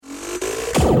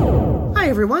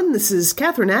everyone, this is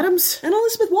Catherine Adams. And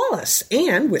Elizabeth Wallace,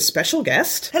 and with special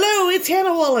guest... Hello, it's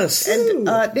Hannah Wallace. And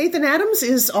Nathan Adams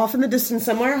is off in the distance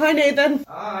somewhere. Hi, Nathan.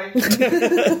 Hi.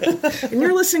 And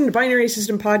you're listening to Binary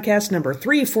System Podcast number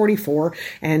 344,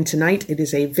 and tonight it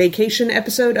is a vacation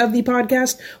episode of the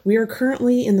podcast. We are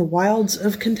currently in the wilds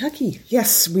of Kentucky.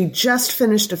 Yes, we just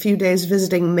finished a few days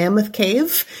visiting Mammoth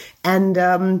Cave,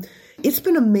 and it's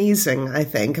been amazing, I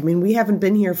think. I mean, we haven't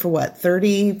been here for,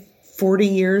 40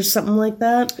 years, something like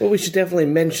that? Well, we should definitely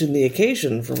mention the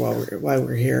occasion for why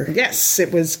we're here. Yes,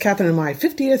 it was Catherine and my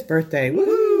 50th birthday.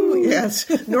 Woohoo! Yes.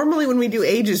 Normally when we do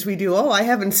ages, we do, I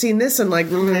haven't seen this in years.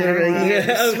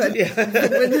 But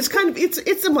it's kind of,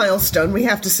 it's a milestone. We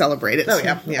have to celebrate it. Oh,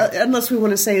 yeah. Unless we want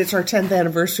to say it's our 10th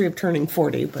anniversary of turning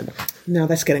 40, but... No,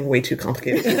 that's getting way too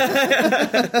complicated.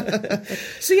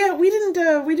 So yeah, we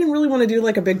didn't really want to do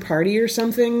like a big party or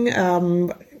something,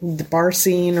 the bar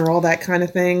scene or all that kind of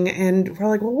thing. And we're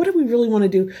like, well, what do we really want to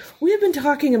do? We have been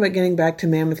talking about getting back to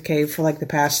Mammoth Cave for like the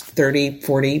past 30,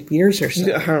 40 years or so.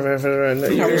 Yes,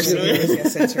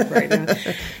 that's right now.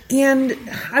 And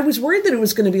I was worried that it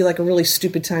was going to be like a really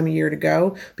stupid time of year to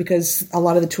go because a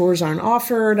lot of the tours aren't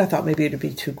offered. I thought maybe it'd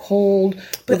be too cold.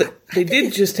 But they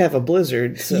did just have a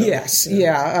blizzard. So. Yes,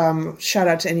 yeah. Shout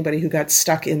out to anybody who got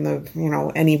stuck in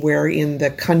the, anywhere in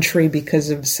the country because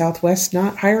of Southwest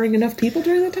not hiring enough people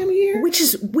during that time of year. Which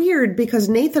is weird because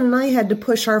Nathan and I had to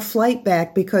push our flight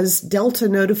back because Delta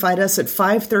notified us at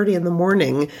 5:30 in the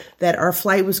morning that our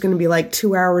flight was going to be like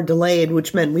 2 hour delayed,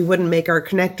 which meant we wouldn't make our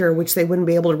connector, which they wouldn't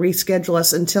be able to reschedule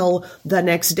us until the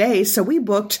next day. So we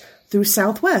booked through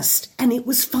Southwest, and it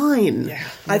was fine. Yeah.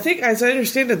 I think, as I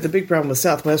understand it, the big problem with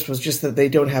Southwest was just that they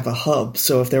don't have a hub.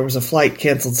 So if there was a flight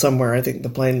canceled somewhere, I think the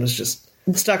plane was just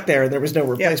stuck there, and there was no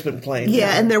replacement plane.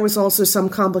 Yeah, and there was also some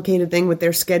complicated thing with their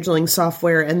scheduling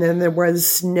software, and then there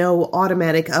was no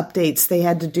automatic updates. They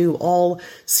had to do all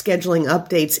scheduling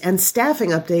updates and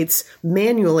staffing updates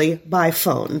manually by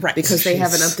phone, right? Because they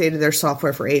haven't updated their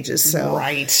software for ages. So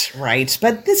Right.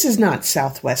 But this is not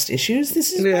Southwest issues.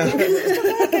 This is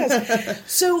podcast.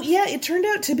 So yeah, it turned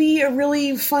out to be a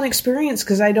really fun experience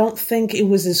because I don't think it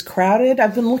was as crowded.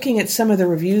 I've been looking at some of the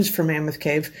reviews for Mammoth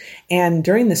Cave, and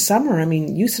during the summer, I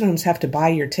mean, you sometimes have to buy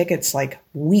your tickets like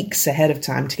weeks ahead of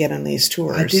time to get on these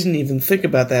tours. I didn't even think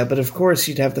about that, but of course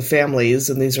you'd have the families,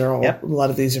 and these are all, a lot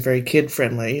of these are very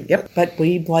kid-friendly. Yep, but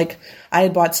I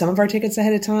had bought some of our tickets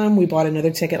ahead of time. We bought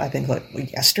another ticket, I think,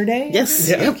 yesterday. Yes.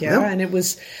 Yep. And it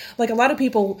was, like, a lot of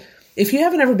people... If you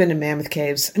haven't ever been to Mammoth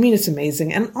Caves, I mean, it's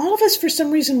amazing. And all of us, for some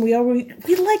reason, we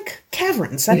like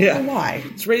caverns. I don't know why.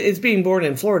 It's being born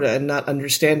in Florida and not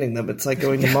understanding them. It's like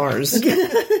going to Mars.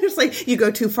 It's like you go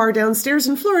too far downstairs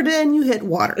in Florida and you hit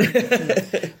water.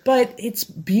 But it's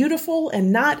beautiful,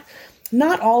 and not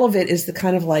all of it is the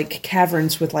kind of like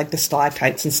caverns with like the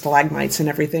stalactites and stalagmites and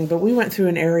everything, but we went through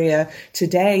an area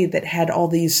today that had all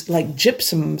these like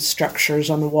gypsum structures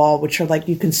on the wall, which are like,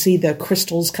 you can see the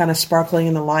crystals kind of sparkling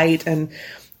in the light, and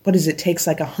it takes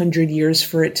like 100 years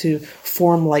for it to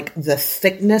form like the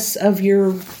thickness of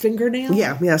your fingernail?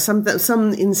 Yeah,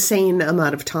 some insane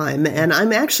amount of time. And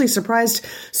I'm actually surprised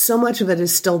so much of it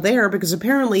is still there because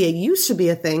apparently it used to be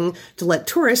a thing to let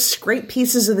tourists scrape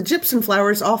pieces of the gypsum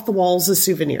flowers off the walls as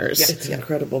souvenirs. Yeah, it's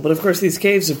incredible. But of course, these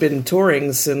caves have been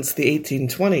touring since the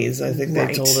 1820s, I think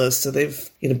they told us. So they've,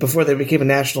 before they became a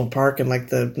national park in like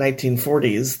the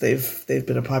 1940s, they've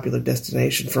been a popular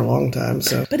destination for a long time.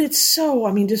 So, but it's so,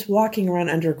 just walking around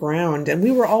underground, and we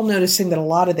were all noticing that a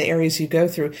lot of the areas you go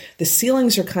through, the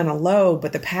ceilings are kind of low,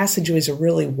 but the passageways are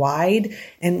really wide,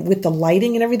 and with the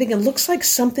lighting and everything, it looks like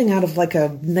something out of like a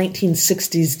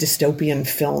 1960s dystopian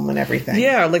film and everything.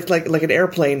 Yeah, like an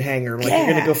airplane hangar, you're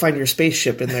going to go find your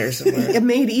spaceship in there somewhere. It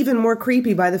made even more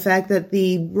creepy by the fact that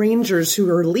the rangers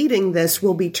who are leading this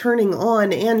will be turning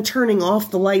on and turning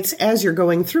off the lights as you're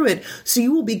going through it, so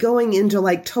you will be going into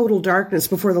like total darkness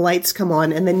before the lights come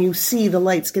on, and then you see the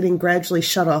lights getting gradually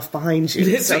shut off behind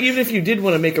you. So even if you did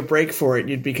want to make a break for it,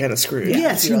 you'd be kind of screwed.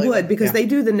 Yes, you would, because they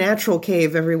do the natural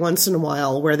cave every once in a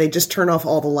while where they just turn off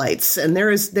all the lights, and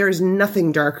there is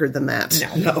nothing darker than that.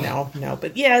 No.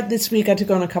 But yeah, this week I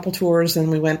took on a couple tours, and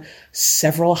we went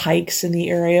several hikes in the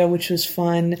area, which was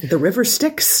fun. The River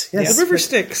Styx. Yes. The River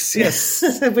Styx, yes.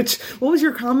 What was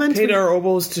your comment? Paid our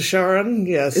oboes to Sharon,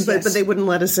 yes. But they wouldn't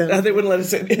let us in. They wouldn't let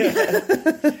us in.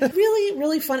 Really,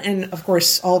 really fun. And of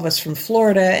course, all of us from Florida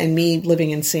Florida and me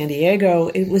living in San Diego,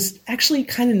 it was actually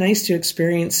kind of nice to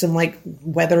experience some like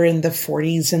weather in the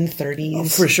 40s and 30s. Oh,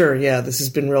 for sure, yeah. This has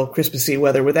been real Christmassy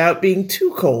weather without being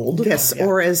too cold. Yes,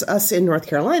 or as us in North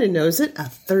Carolina knows it, a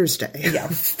Thursday. Yeah,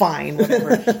 fine,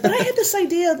 whatever. But I had this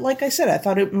idea, like I said, I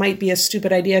thought it might be a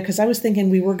stupid idea because I was thinking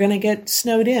we were going to get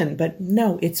snowed in. But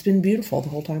no, it's been beautiful the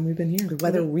whole time we've been here. The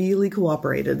weather really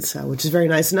cooperated, so which is very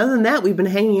nice. And other than that, we've been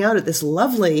hanging out at this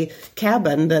lovely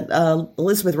cabin that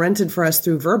Elizabeth rented for us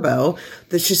through Vrbo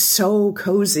that's just so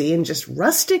cozy and just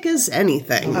rustic as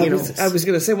anything. I was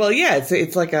going to say, well, yeah,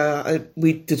 it's like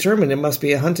we determined it must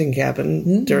be a hunting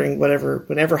cabin during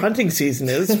whenever hunting season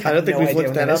is. I don't think we've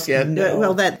looked that up yet. No.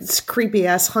 Well, that creepy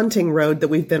ass hunting road that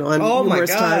we've been on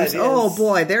numerous times. Yes. Oh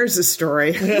boy, there's a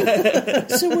story.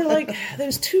 So we're like,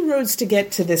 there's 2 roads to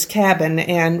get to this cabin,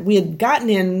 and we had gotten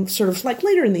in sort of like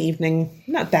later in the evening,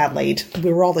 not that late.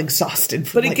 We were all exhausted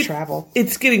from travel.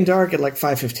 It's getting dark at like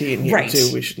 5:15 here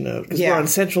too. We should know because we're on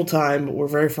Central Time, but we're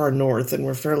very far north, and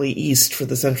we're fairly east for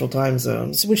the Central Time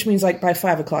zone. So, which means like by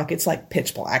 5 o'clock, it's like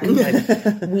pitch black.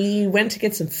 But we went to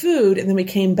get some food, and then we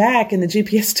came back, and the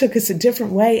GPS took us a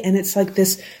different way, and it's like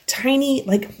this tiny,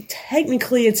 like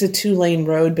technically it's a 2-lane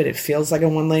road, but it feels like a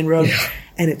 1-lane road. Yeah.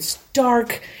 And it's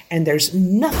dark, and there's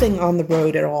nothing on the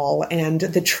road at all, and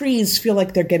the trees feel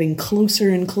like they're getting closer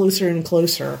and closer and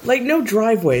closer. Like no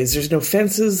driveways. There's no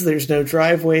fences. There's no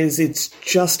driveways. It's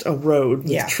just a road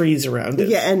with trees around it.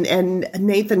 Yeah, and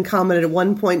Nathan commented at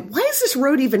one point, why is this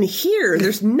road even here?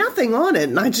 There's nothing on it.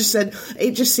 And I just said,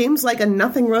 it just seems like a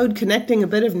nothing road connecting a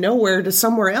bit of nowhere to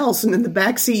somewhere else. And in the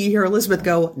backseat, you hear Elizabeth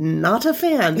go, not a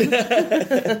fan. We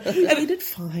made it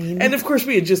fine. And of course,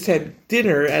 we had just had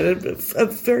dinner at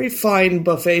a very fine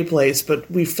buffet place,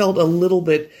 but we felt a little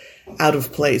bit out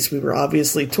of place. We were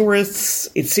obviously tourists.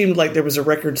 It seemed like there was a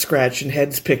record scratch and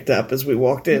heads picked up as we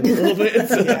walked in a little bit.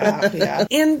 Yeah.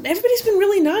 And everybody's been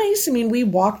really nice. I mean, we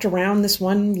walked around this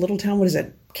one little town. What is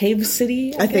it? Cave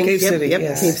City? I think. Cave City,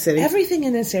 yes. Cave City. Everything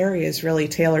in this area is really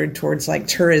tailored towards like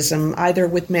tourism, either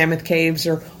with Mammoth Caves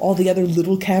or all the other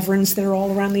little caverns that are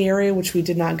all around the area, which we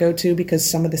did not go to because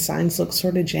some of the signs look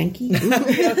sort of janky.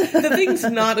 The things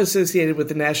not associated with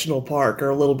the national park are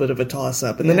a little bit of a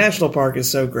toss-up. And the national park is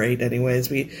so great anyways.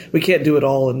 We can't do it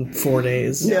all in 4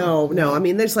 days. No. I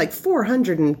mean, there's like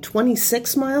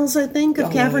 426 miles, I think,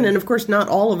 of cavern. And of course, not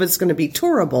all of it's going to be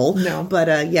tourable. No.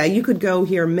 But you could go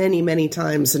here many, many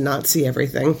times and not see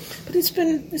everything. But it's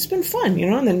been fun,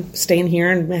 and then staying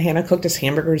here, and Hannah cooked us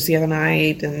hamburgers the other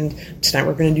night, and tonight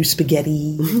we're going to do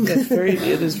spaghetti.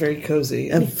 It is very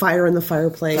cozy. And fire in the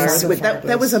fireplace.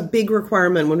 That was a big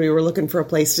requirement when we were looking for a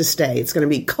place to stay. It's going to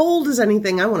be cold as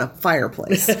anything. I want a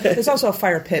fireplace. There's also a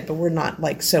fire pit, but we're not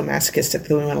like so masochistic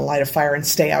that we want to light a fire and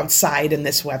stay outside in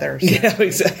this weather. So. Yeah,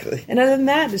 exactly. And other than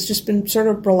that, it's just been sort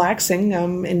of relaxing,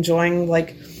 enjoying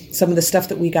like some of the stuff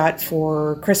that we got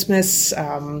for Christmas.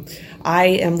 I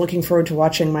am looking forward to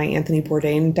watching my Anthony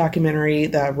Bourdain documentary,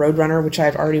 The Roadrunner, which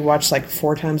I've already watched like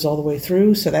 4 times all the way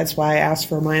through. So that's why I asked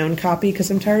for my own copy,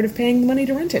 because I'm tired of paying the money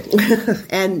to rent it.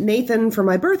 And Nathan, for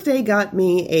my birthday, got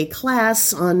me a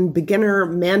class on beginner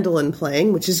mandolin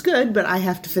playing, which is good, but I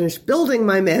have to finish building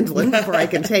my mandolin before I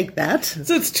can take that.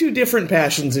 So it's 2 different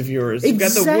passions of yours. You've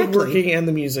got the woodworking and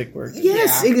the music work.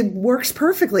 Yes, it works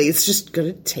perfectly. It's just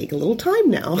going to take a little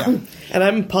time now. Yeah. And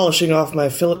I'm polishing off my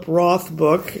Philip Roth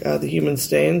book, The Human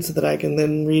Stain, so that I can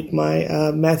then read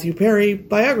my Matthew Perry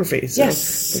biography. So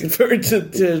yes. Looking forward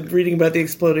to reading about the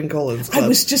Exploding Colons Club. I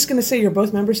was just going to say you're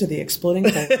both members of the Exploding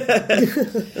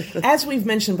Colons. As we've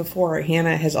mentioned before,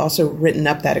 Hannah has also written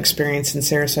up that experience in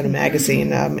Sarasota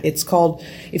Magazine. It's called,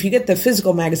 if you get the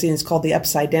physical magazine, it's called The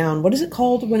Upside Down. What is it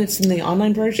called when it's in the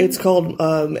online version? It's called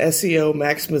SEO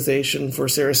Maximization for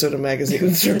Sarasota Magazine.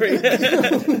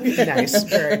 Nice,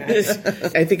 very nice.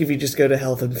 I think if you just go to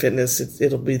Health and Fitness,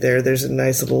 it'll be there. There's a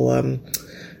nice little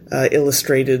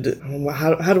illustrated.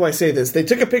 How do I say this? They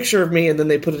took a picture of me and then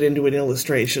they put it into an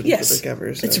illustration for the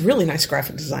cover. So. It's a really nice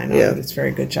graphic design. It's a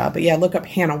very good job. But look up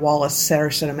Hannah Wallace,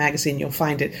 Sarasota Magazine. You'll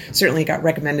find it. Certainly got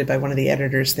recommended by one of the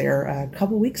editors there a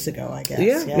couple weeks ago, I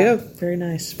guess. Yeah. Very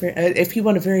nice. If you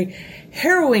want a very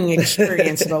harrowing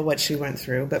experience about what she went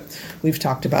through, but we've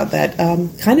talked about that.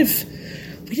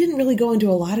 We didn't really go into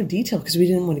a lot of detail because we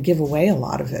didn't want to give away a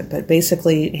lot of it. But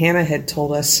basically, Hannah had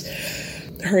told us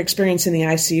her experience in the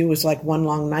ICU was like one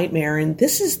long nightmare, and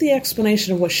this is the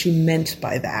explanation of what she meant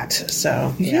by that.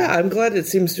 So yeah, I'm glad it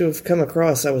seems to have come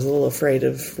across. I was a little afraid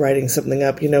of writing something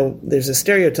up. There's a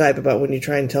stereotype about when you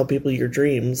try and tell people your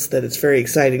dreams that it's very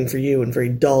exciting for you and very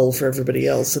dull for everybody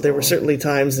else. So there were certainly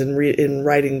times in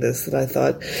writing this that I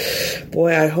thought,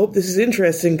 boy, I hope this is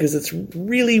interesting because it's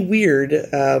really weird,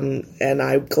 and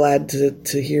I'm glad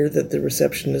to hear that the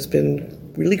reception has been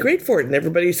really great for it, and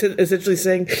everybody's essentially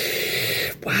saying,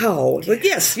 wow, like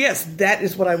yes, that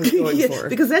is what I was going for.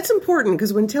 Because that's important,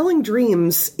 because when telling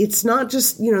dreams, it's not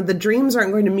just, the dreams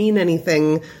aren't going to mean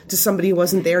anything to somebody who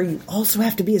wasn't there. You also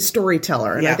have to be a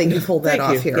storyteller, and I think you pulled that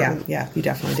off here. Yeah, you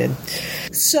definitely did.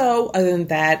 So, other than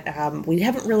that, we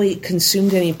haven't really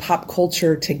consumed any pop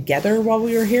culture together while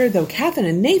we were here, though Catherine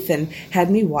and Nathan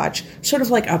had me watch sort of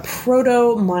like a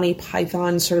proto-Monty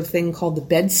Python sort of thing called The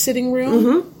Bed Sitting Room.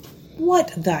 Mm-hmm.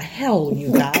 What the hell,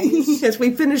 you guys? Yes,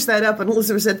 we finished that up, and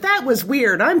Elizabeth said, that was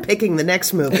weird. I'm picking the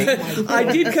next movie. I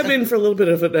did come in for a little bit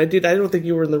of it. I don't think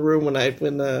you were in the room when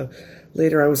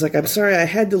later I was like, I'm sorry, I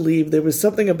had to leave. There was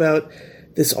something about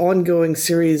this ongoing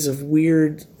series of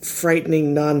weird,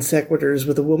 frightening non sequiturs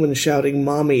with a woman shouting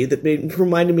 "mommy" that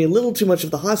reminded me a little too much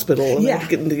of The Hospital, and I had to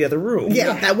get into the other room.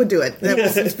 Yeah, that would do it.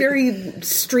 It's very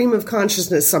stream of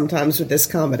consciousness sometimes with this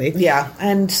comedy. Yeah,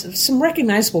 and some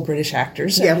recognizable British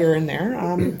actors here and there.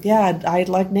 I'd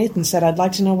like Nathan said, I'd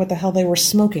like to know what the hell they were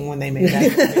smoking when they made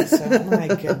that movie. So, my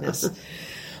goodness.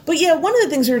 But yeah, one of the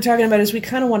things we were talking about is we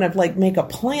kind of want to make a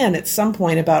plan at some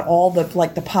point about all the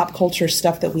the pop culture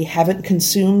stuff that we haven't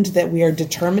consumed that we are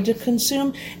determined to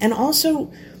consume. And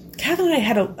also, Catherine and I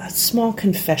had a small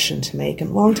confession to make,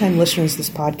 and longtime listeners to this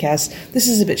podcast, this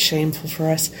is a bit shameful for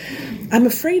us. I'm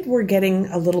afraid we're getting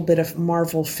a little bit of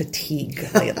Marvel fatigue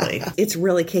lately. It's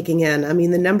really kicking in. I mean,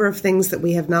 the number of things that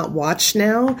we have not watched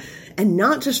now, and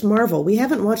not just Marvel. We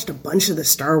haven't watched a bunch of the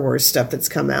Star Wars stuff that's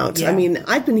come out. Yeah. I mean,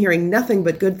 I've been hearing nothing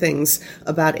but good things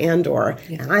about Andor,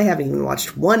 and I haven't even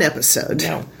watched one episode.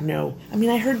 No. I mean,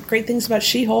 I heard great things about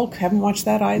She-Hulk. Haven't watched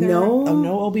that either. No. Oh,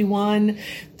 no Obi-Wan.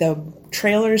 The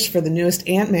trailers for the newest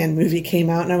Ant-Man movie came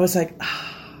out, and I was like,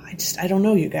 I don't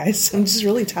know, you guys. I'm just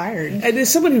really tired. And as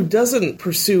someone who doesn't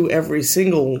pursue every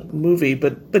single movie,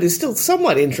 but is still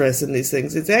somewhat interested in these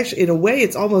things, it's actually, in a way,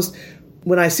 it's almost,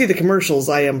 when I see the commercials,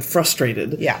 I am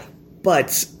frustrated. Yeah.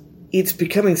 But it's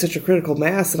becoming such a critical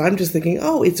mass that I'm just thinking,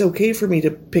 it's okay for me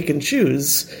to pick and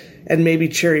choose and maybe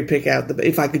cherry pick out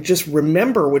if I could just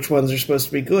remember which ones are supposed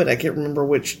to be good. I can't remember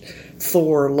which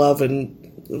Thor, Love, and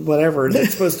whatever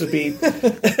that's supposed to be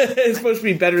it's supposed to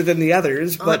be better than the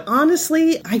others. But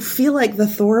honestly, I feel like the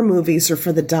Thor movies are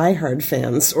for the diehard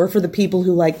fans or for the people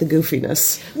who like the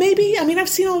goofiness. Maybe. I mean, I've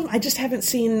seen all. I just haven't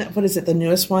seen, what is it, the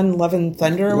newest one, Love and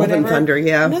Thunder or whatever. Love and Thunder,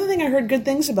 yeah. Another thing I heard good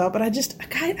things about, but I just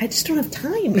don't have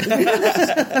time.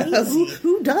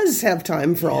 Who does have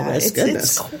time for all this goodness?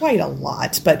 It's quite a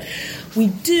lot, but we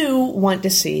do want to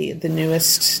see the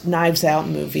newest Knives Out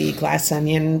movie, Glass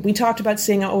Onion. We talked about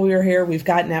seeing it while we were here. We've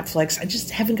got Netflix. I just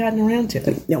haven't gotten around to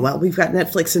it. Yeah, well, we've got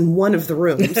Netflix in one of the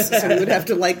rooms, so we would have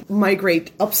to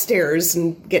migrate upstairs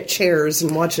and get chairs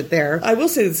and watch it there. I will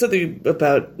say there's something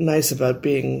nice about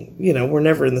being, we're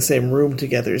never in the same room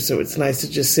together, so it's nice to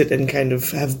just sit and kind of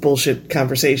have bullshit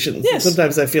conversations. Yes. And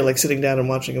sometimes I feel like sitting down and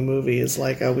watching a movie is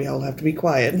like, we all have to be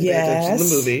quiet and pay attention to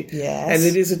the movie. Yes. And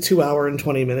it is a 2-hour and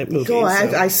 20-minute movie.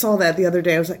 I saw that the other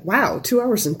day. I was like, wow, 2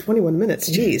 hours and 21 minutes.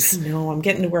 Jeez. No, I'm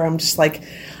getting to where I'm just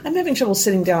I'm having trouble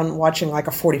sitting down watching a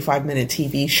 45-minute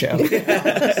TV show.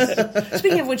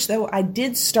 Speaking of which, though, I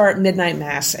did start Midnight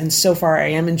Mass, and so far I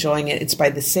am enjoying it. It's by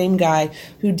the same guy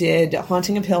who did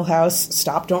Haunting of Hill House.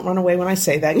 Stop, don't run away when I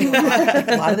say that.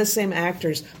 A lot of the same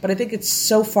actors, but I think it's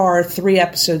so far 3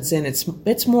 episodes in.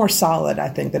 It's more solid, I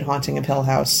think, than Haunting of Hill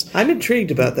House. I'm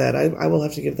intrigued about that. I will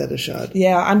have to give that a shot.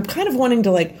 Yeah, I'm kind of wanting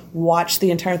to watch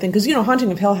the entire thing because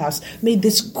Haunting of Hill House made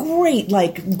this great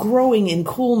growing in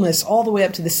coolness all the way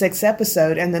up to the 6th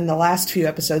episode, and then the last few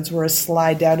episodes were a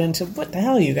slide down into what the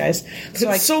hell, you guys.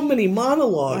 So many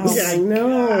monologues. I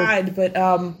know. God.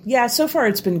 But so far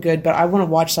it's been good, but I want to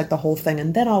watch the whole thing,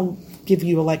 and then I'll give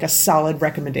you a solid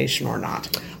recommendation or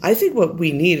not. I think what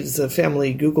we need is a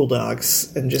family Google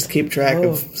Docs and just keep track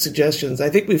of suggestions. I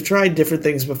think we've tried different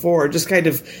things before, just kind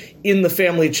of in the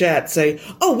family chat say,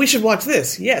 we should watch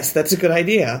this. Yes, that's a good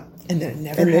idea. And then it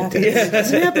never happens. It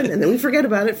doesn't happen, and then we forget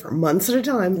about it for months at a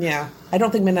time. Yeah. I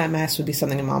don't think Midnight Mass would be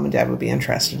something Mom and Dad would be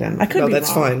interested in. I could be that's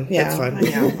wrong. fine. Yeah, That's fine.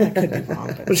 I could be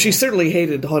wrong. But she certainly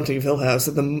hated Haunting of Hill House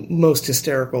in the most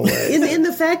hysterical way. In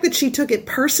the fact that she took it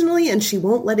personally and she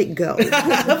won't let it go.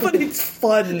 But it's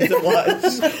fun to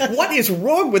watch. What is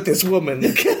wrong with this woman?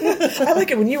 I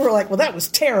like it when you were like, well, that was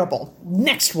terrible.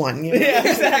 Next one. You know? Yeah,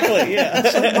 exactly. Yeah.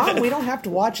 So, Mom, we don't have to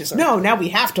watch it. No, now we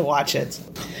have to watch it.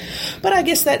 But I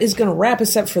guess that is going to wrap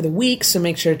us up for the week, so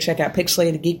make sure to check out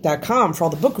pixelatedgeek.com for all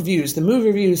the book reviews, the movie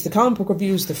reviews, the comic book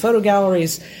reviews, the photo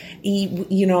galleries.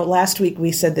 You know, last week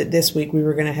we said that this week we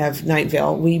were going to have Night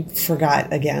Vale. We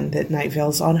forgot again that Night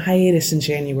Vale's on hiatus in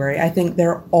January. I think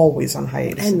they're always on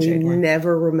hiatus in January.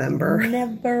 Never remember.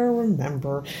 Never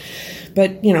remember.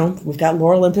 But, you know, we've got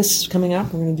Lore Olympus coming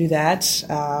up. We're going to do that.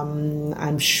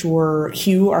 I'm sure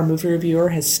Hugh, our movie reviewer,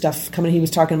 has stuff coming. He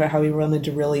was talking about how he wanted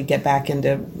to really get back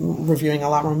into reviewing a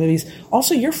lot more movies.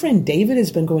 Also, your friend David has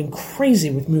been going crazy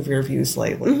with movie reviews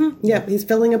lately. Mm-hmm. Yeah, he's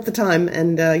filling up the time.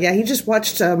 And, he just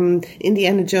watched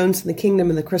Indiana Jones and the Kingdom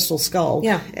and the Crystal Skull.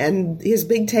 Yeah. And his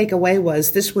big takeaway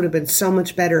was this would have been so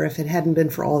much better if it hadn't been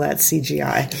for all that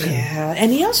CGI. Yeah.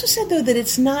 And he also said, though, that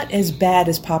it's not as bad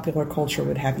as popular culture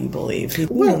would have you believe.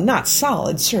 Well, not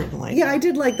solid, certainly. Yeah, I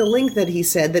did like the link that he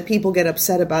said that people get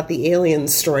upset about the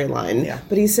aliens storyline. Yeah.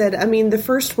 But he said, I mean, the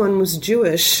first one was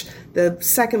Jewish, the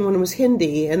second one was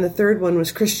Hindi, and the third one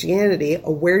was Christianity.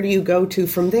 Where do you go to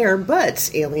from there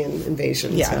but alien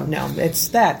invasion? Yeah, so. no,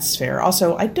 that's fair.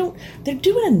 Also, they're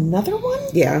doing another one?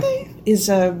 Yeah. Aren't they? Is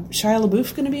Shia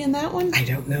LaBeouf going to be in that one? I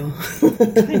don't know.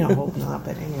 I kind of hope not,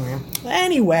 but anyway.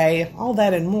 Anyway, all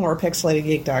that and more,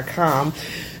 pixelatedgeek.com.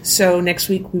 So next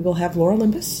week we will have Lore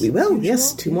Olympus. We will,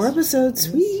 yes. 2 more episodes.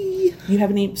 Yes. Whee! You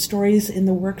have any stories in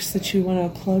the works that you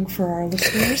want to plug for our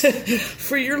listeners?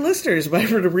 For your listeners,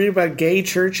 remember to read about gay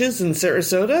churches in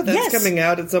Sarasota. That's coming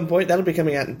out at some point. That'll be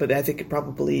coming out, but I think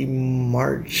probably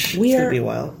March. We it's are gonna be a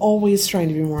while. Always trying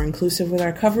to be more inclusive with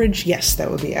our coverage. Yes, that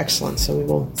would be excellent. So we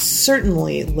will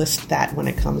certainly list that when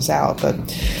it comes out. But,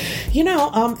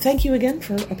 thank you again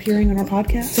for appearing on our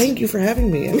podcast. Thank you for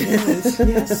having me.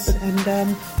 Yes,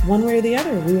 and one way or the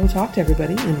other, we will talk to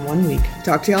everybody in 1 week.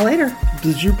 Talk to y'all later.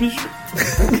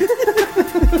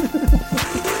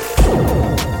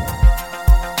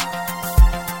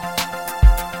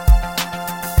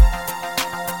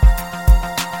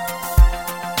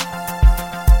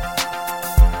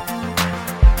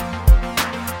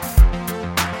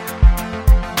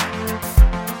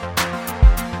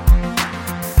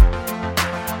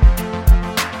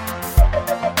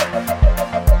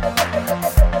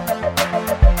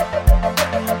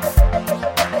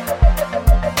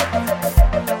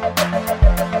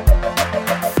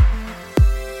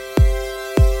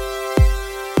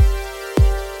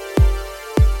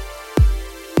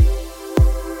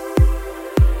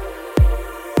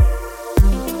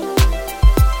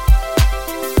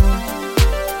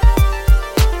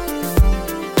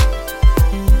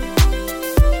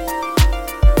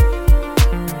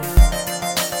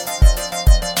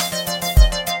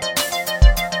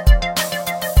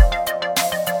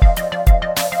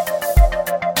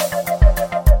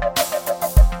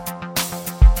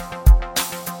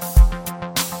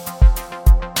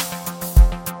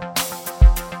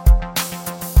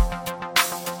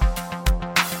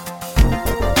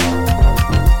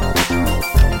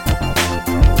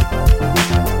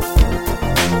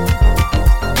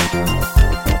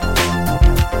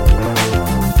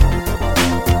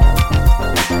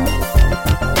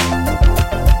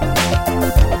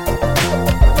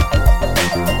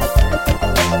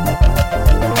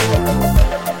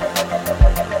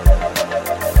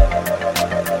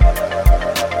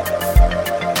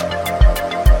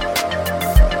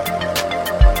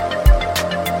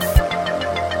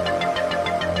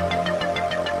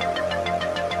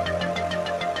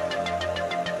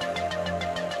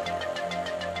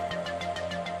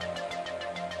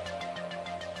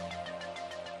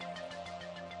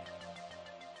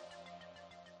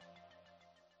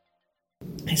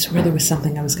 I swear there was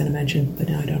something I was going to mention, but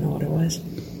now I don't know what it was.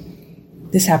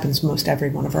 This happens most every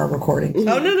one of our recordings.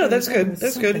 Oh, no, that's good.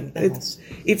 That's good.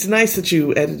 It's nice that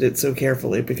you edit it so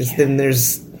carefully, because then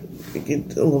there's a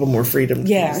little more freedom.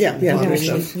 Yeah. Yeah.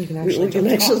 We can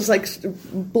actually like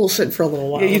bullshit for a little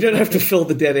while. Yeah, you don't have to fill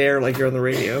the dead air like you're on the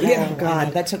radio. Yeah,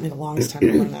 God. That took me the longest time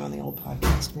to learn that on the old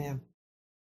podcast, man.